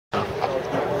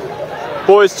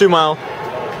Boys 2 mile.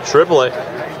 AAA.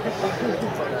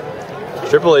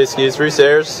 AAA skis. Reese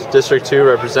Ayers, District 2,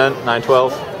 represent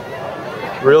 912.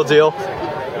 Real deal.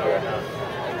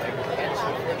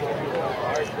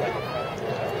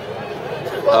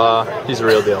 He's a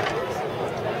real deal.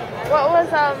 What was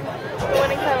the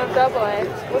winning time of AA?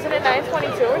 Wasn't it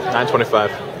 9:22 or something? 9:25.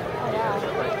 Oh, wow.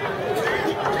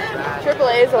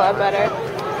 AAA is a lot better.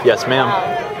 Yes, ma'am. Wow.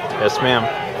 Yes, ma'am.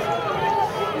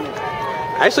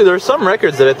 Actually, there are some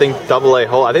records that I think AA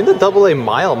hold. I think the AA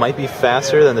mile might be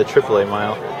faster than the AAA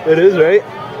mile. It is, right?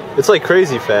 It's like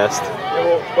crazy fast. Yeah,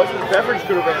 well, Western Beverage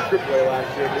could have ran AAA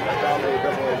last year, but not dominated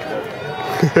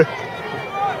AA.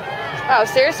 Wow,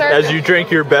 Sarah Sargent. As you drink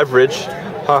your beverage.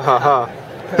 Ha ha ha.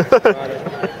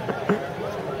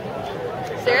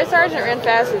 Sarah Sargent ran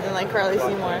faster than like Carly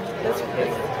Seymour. That's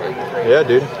crazy. Yeah,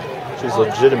 dude. She's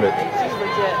legitimate. She's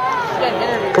legit. She got an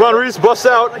interview. Come on, Reese, bust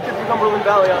out. Like if you Cumberland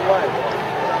Valley online.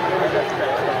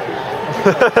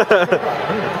 Where's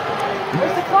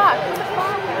the clock? Where's the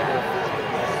clock?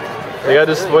 They gotta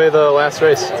display the last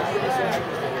race.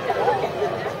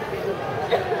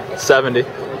 70.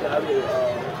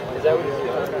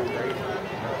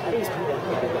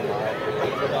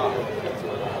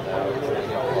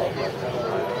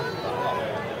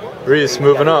 Reese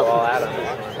moving up.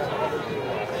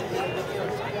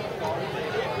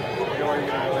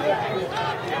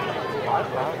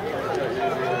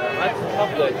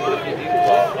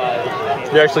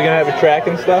 You're actually gonna have a track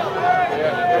and stuff?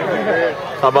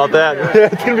 How about that? Yeah,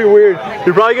 it's gonna be weird.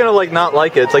 You're probably gonna like not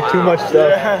like it. It's like too much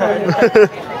stuff.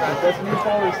 That's me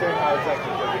totally saying how it's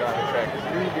actually going to be on the track.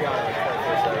 Because you need to be on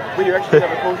it. But you're actually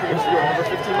have a coach who can do over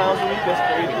 15 miles a week. That's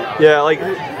crazy. Yeah, like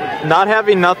not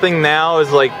having nothing now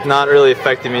is like not really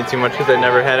affecting me too much because I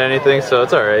never had anything, so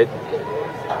it's all right.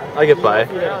 I get by.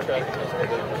 Yeah,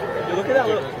 look at that.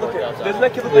 Look at that. Doesn't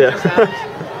that kid look like Jess Adams?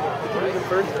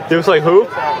 He looks like who?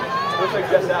 Looks like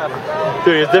Jess Adams.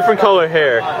 Dude, he has different color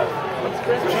hair.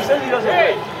 She says he doesn't.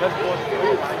 That's bullshit.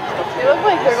 They look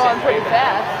like they're going pretty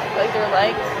fast. Like their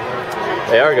legs.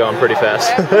 They are going pretty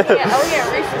fast. I'm looking at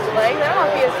Reese's legs. I don't know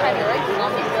if he has tiny legs or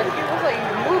something, but he looks like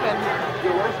he's moving.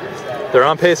 They're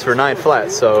on pace for 9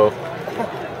 flats, so.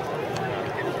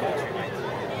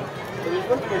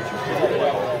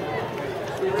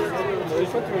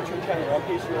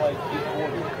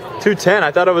 210.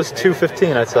 I thought it was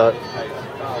 215. I thought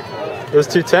it was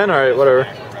 210. All right, whatever.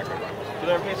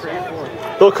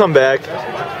 They'll come back.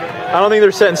 I don't think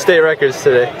they're setting state records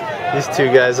today. These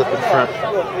two guys up in front.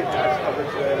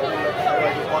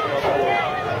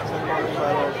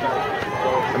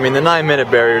 I mean, the 9-minute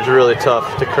barrier is really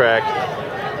tough to crack.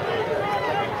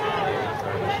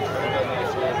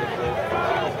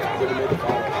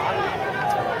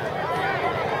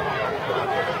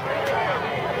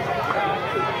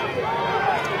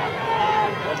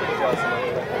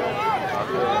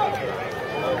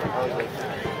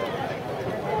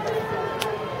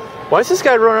 Why is this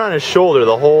guy running on his shoulder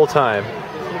the whole time?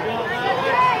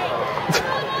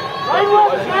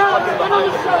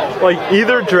 Like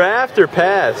either draft or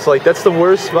pass. Like that's the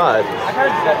worst spot.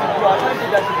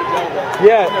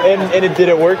 Yeah, and it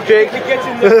didn't work, Jake?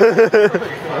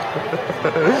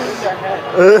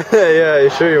 Yeah,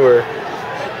 sure you were.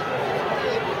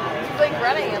 He's like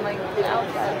running and like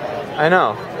outside. I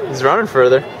know. He's running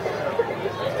further.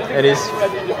 And he's...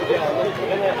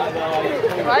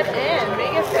 Run in,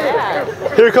 make it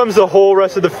fast. Here comes the whole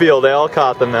rest of the field. They all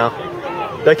caught them now.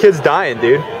 That kid's dying,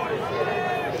 dude.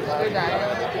 They're dying.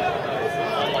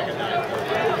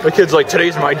 The kid's like,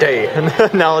 today's my day. And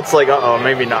now it's like, uh-oh,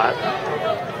 maybe not.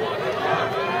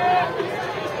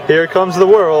 Here comes the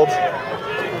world.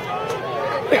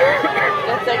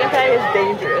 That second tag is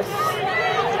dangerous.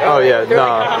 Oh yeah, They're no.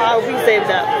 like, I hope he saves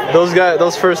up.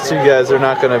 Those first two guys are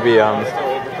not going to be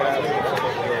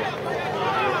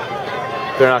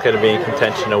they're not going to be in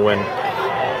contention to win.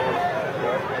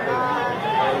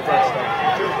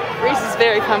 Reese is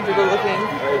very comfortable looking.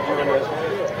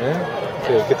 Yeah.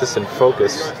 Okay, get this in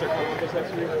focus.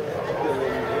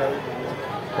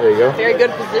 There you go. Very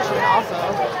good position also.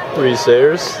 Reese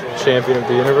Ayers, champion of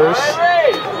the universe.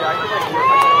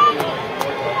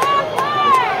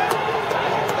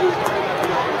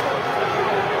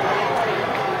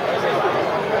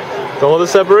 Don't let the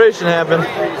separation happen.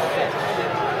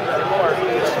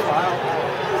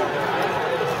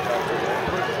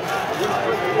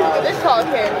 Oh, this tall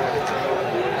kid.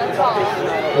 That's tall.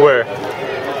 Where?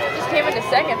 Just came into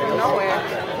second from nowhere.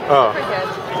 Oh.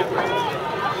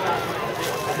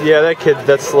 Yeah, that kid,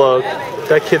 that's slow.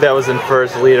 That kid that was in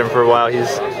first, leading for a while,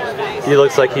 he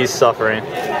looks like he's suffering.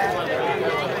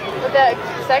 But that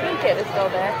second kid is still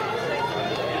there.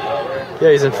 Yeah,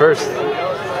 he's in first.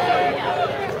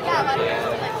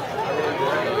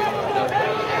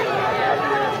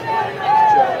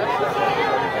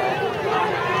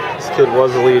 kid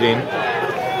was leading.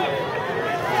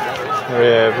 We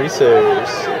have Reese's.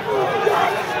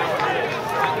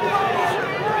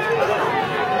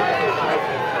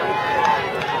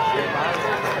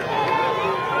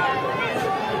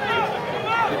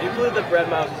 Did you include the bread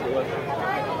mouse to the left?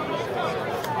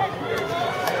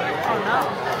 Oh no.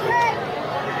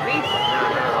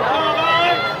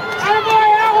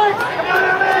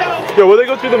 Yo, will they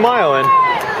go through the mile in?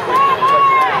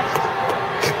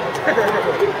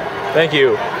 Thank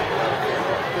you.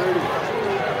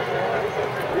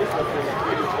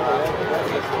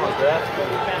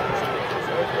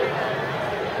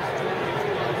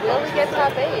 We only get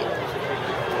top 8.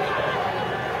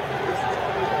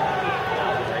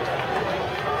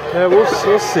 Yeah,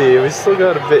 we'll see. We still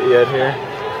got a bit yet here.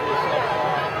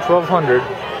 1,200.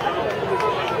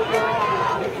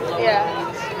 Yeah.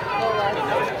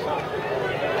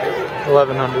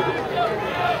 1,100.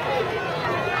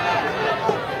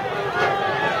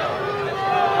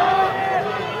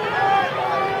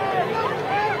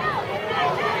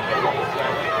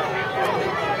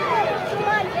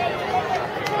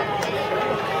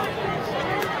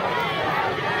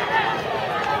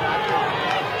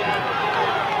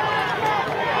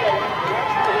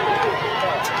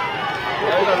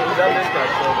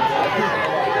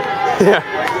 Yeah,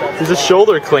 he's a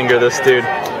shoulder clinger, this dude.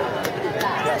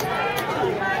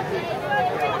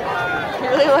 He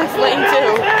really likes lane 2.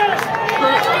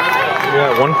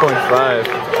 Yeah, 1.5.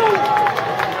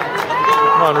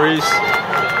 Come on, Reese.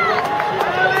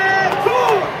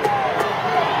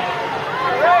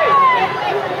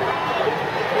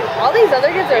 All these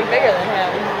other kids are bigger than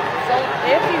him. So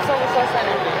they have to use so much less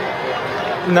energy.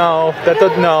 No,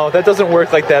 that doesn't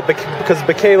work like that because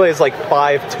PIAA is like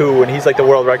 5'2" and he's like the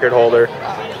world record holder.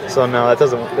 So no, that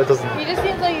doesn't. He just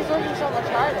seems like he's working so much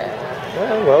harder.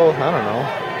 Yeah, well, I don't know.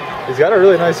 He's got a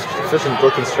really nice, efficient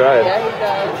looking stride. Yeah, he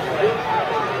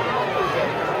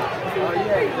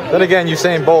does. Then again,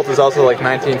 Usain Bolt is also like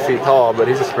 19 feet tall, but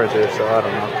he's a sprinter, so I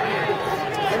don't know.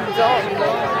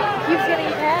 He keeps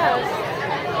getting passed.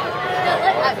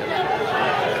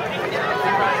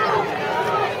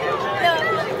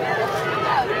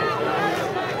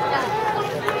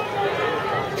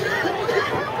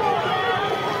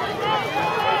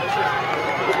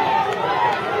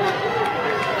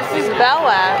 This is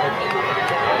Bella.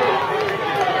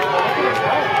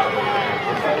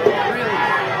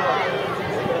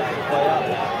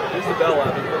 Who's the bell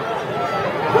lab?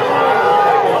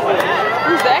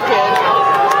 Who's that kid?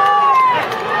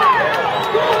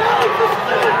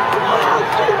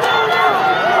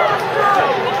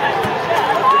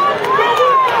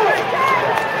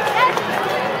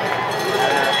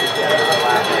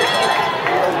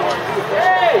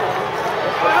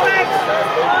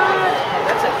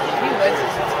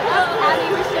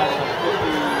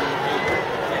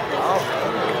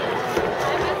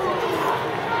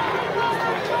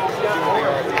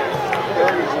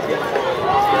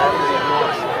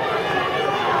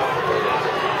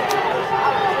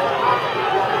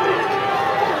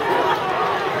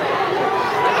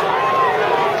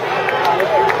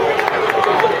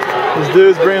 This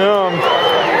dude's bringing home.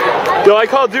 Yo, I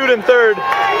call dude in third.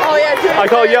 Oh yeah, dude. I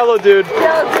call yellow dude.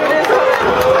 Yellow dude is.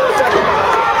 Oh,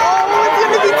 it's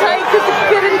gonna be tight because the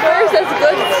kid in first has a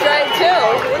good stride too.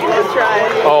 Look at his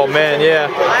stride. Oh man, yeah.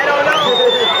 I don't know.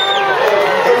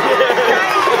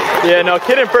 Yeah, no,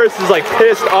 kid in first is like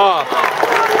pissed off.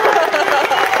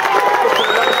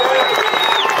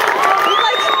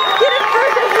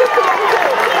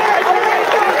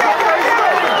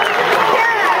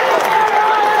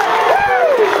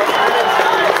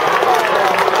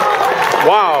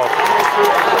 Wow.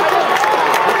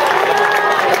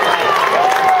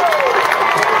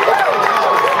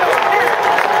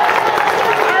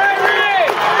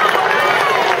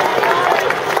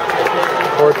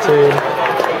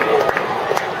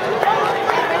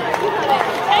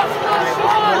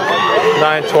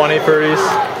 $9.20 for Reese.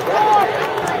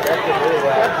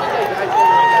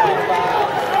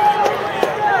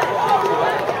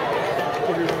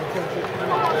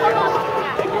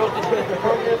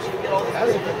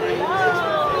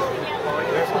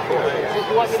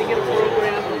 You want me to get a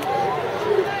program?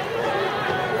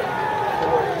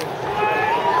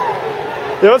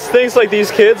 You know, it's things like these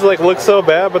kids like look so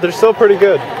bad, but they're still pretty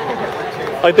good.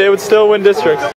 Like they would still win districts.